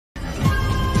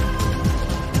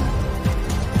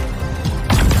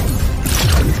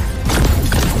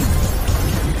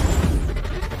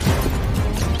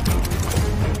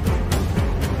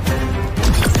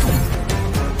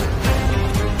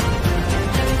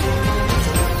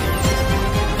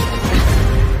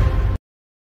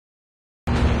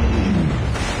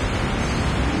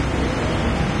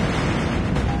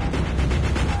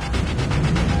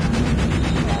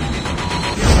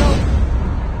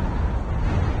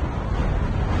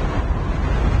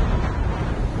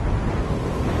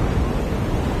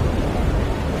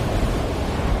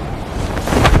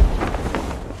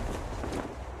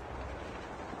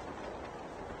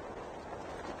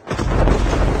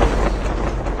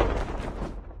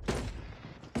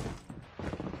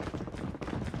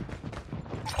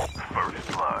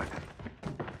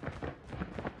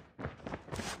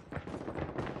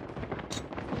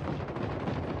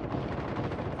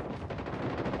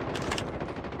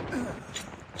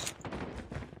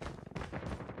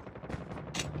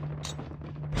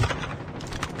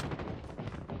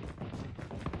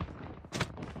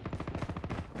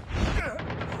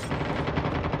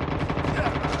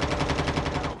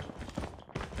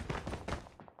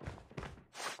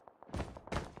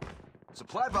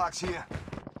Supply box here.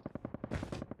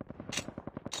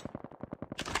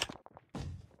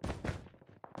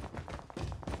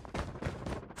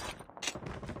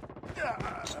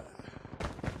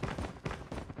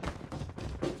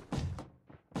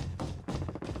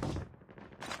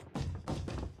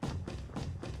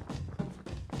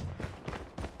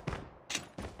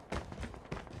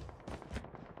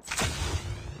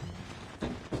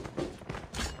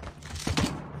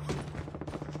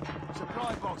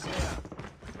 Supply box here.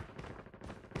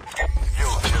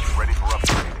 Skill ship ready for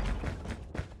upgrade.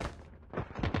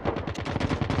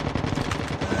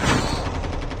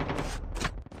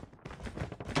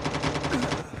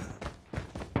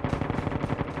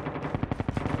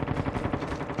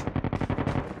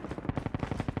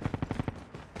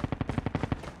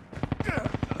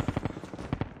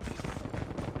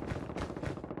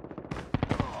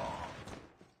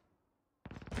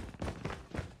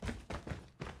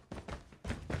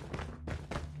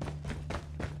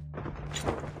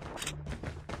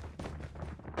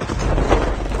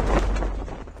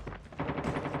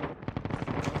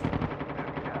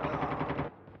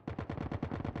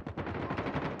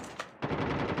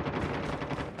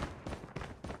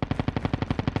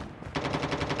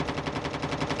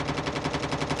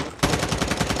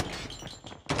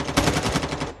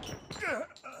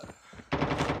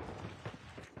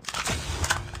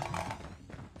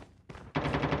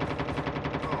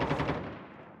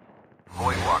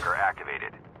 Voidwalker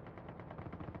activated.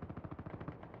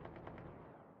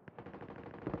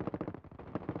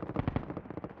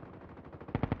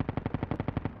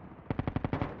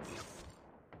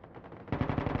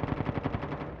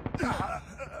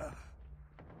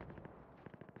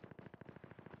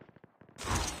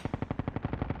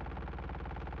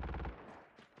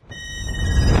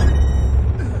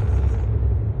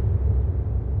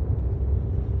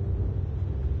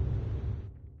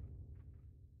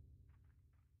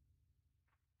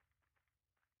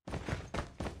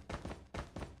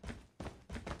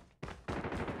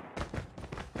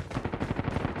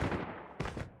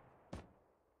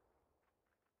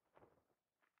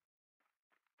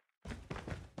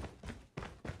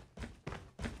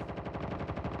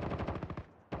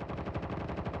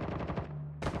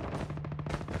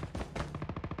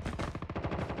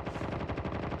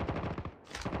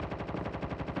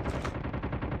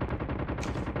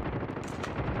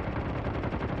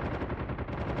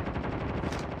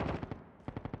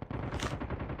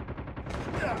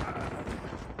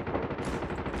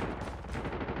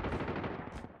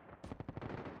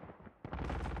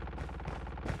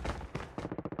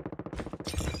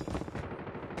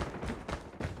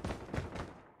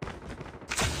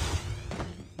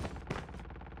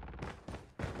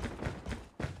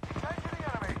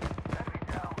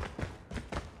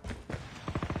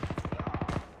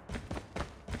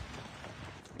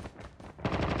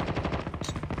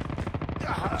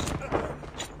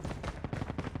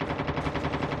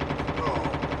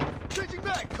 Changing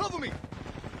back! Cover me!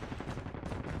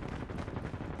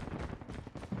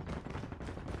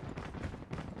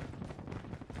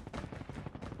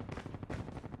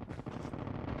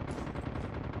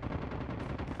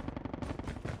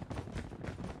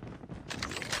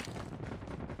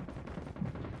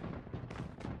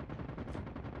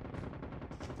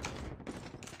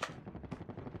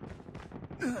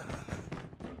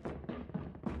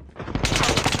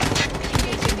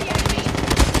 Engaging the enemy.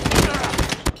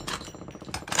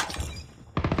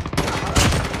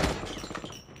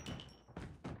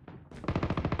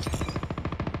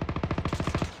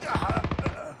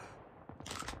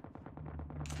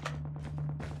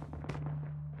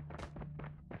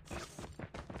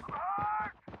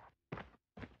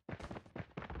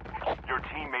 Your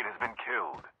teammate has been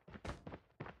killed.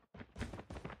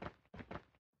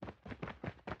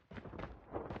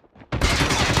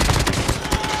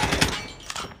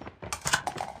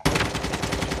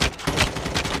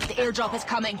 The airdrop is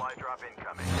coming. Supply drop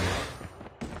incoming.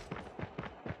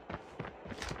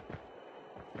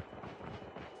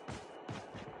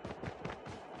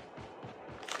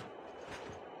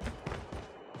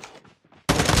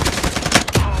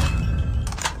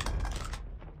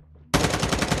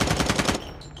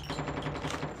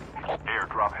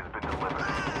 Airdrop has been delivered.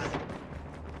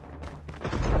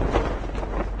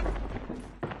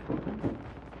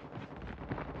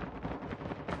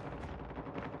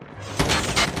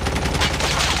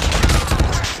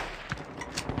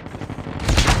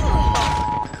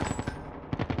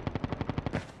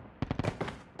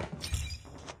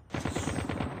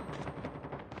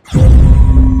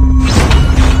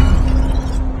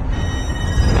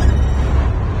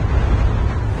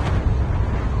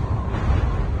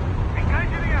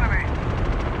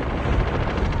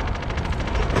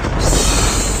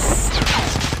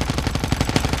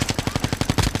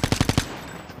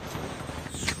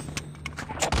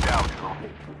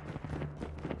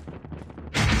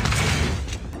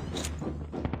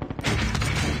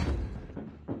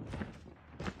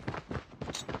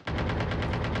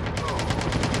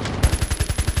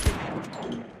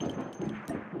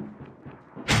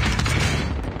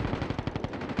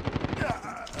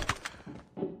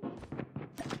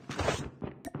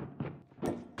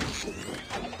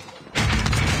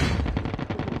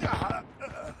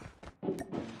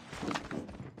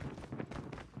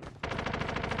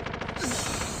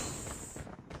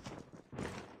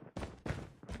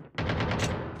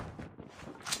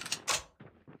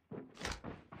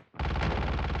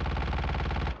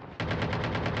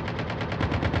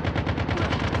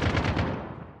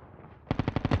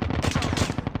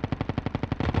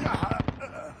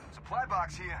 Supply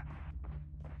box here.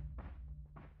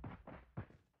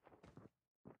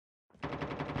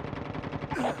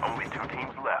 Only 2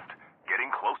 teams left.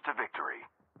 Getting close to victory.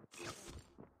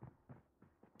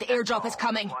 The airdrop is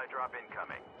coming. Supply drop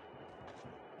incoming.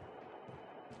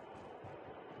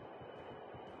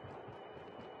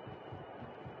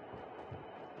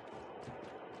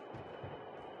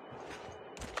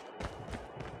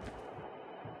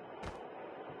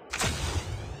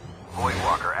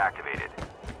 Voidwalker activated.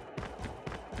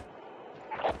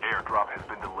 Airdrop has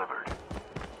been delivered.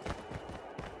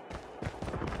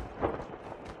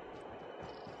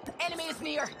 Enemy is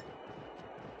near.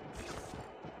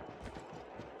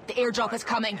 The airdrop is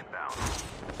coming. Inbound.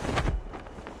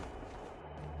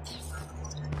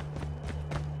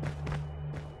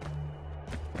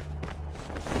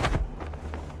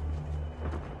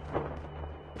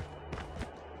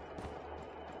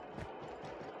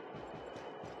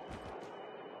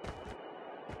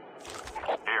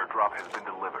 Airdrop has been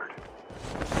delivered.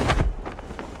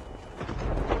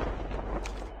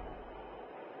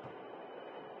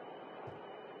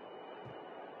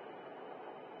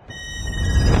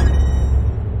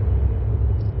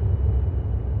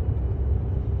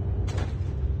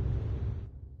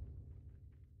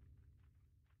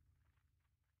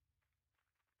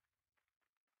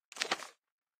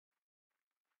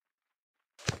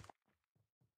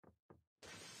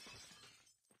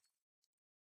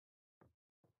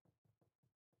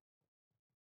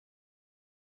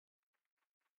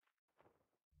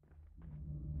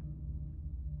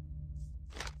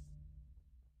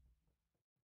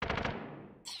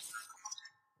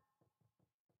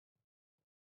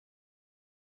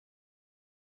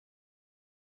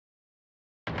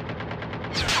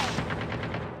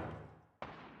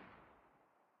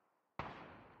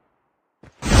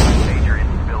 Major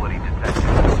instability detected.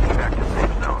 Moving back to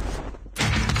safe zone.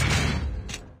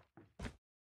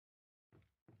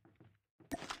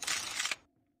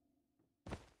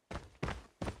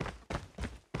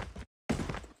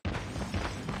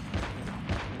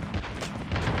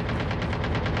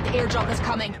 The airdrop is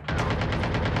coming.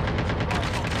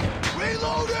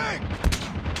 Reloading!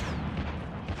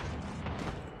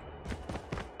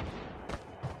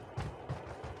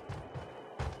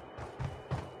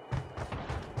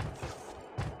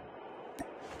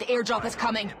 The airdrop is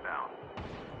coming. Inbound.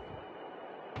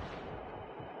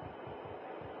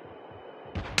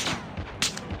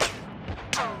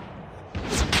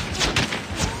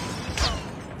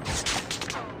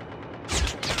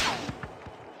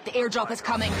 The airdrop is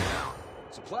coming.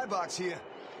 Supply box here.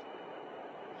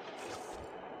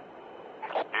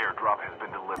 Airdrop has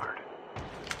been delivered.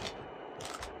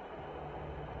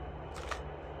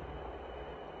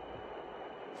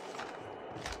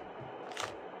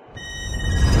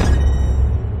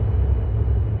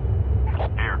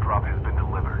 Airdrop has been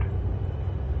delivered.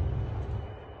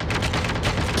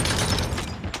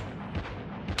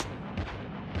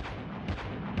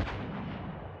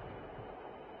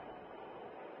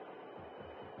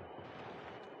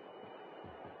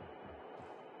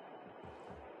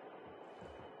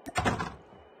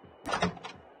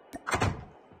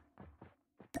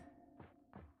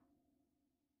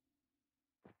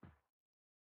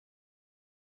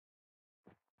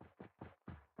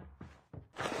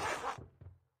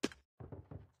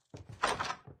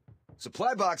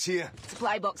 Supply box here.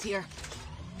 Supply box here.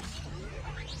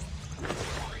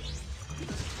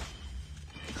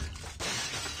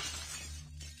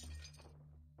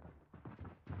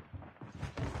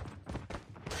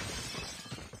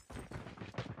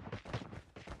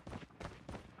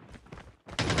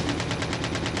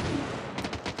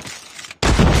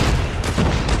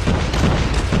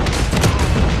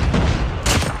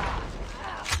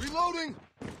 Reloading!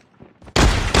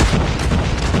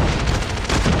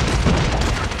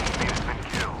 Teammate has been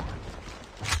killed.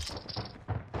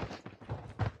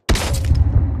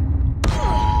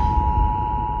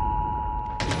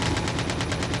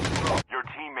 Your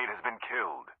teammate has been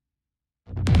killed.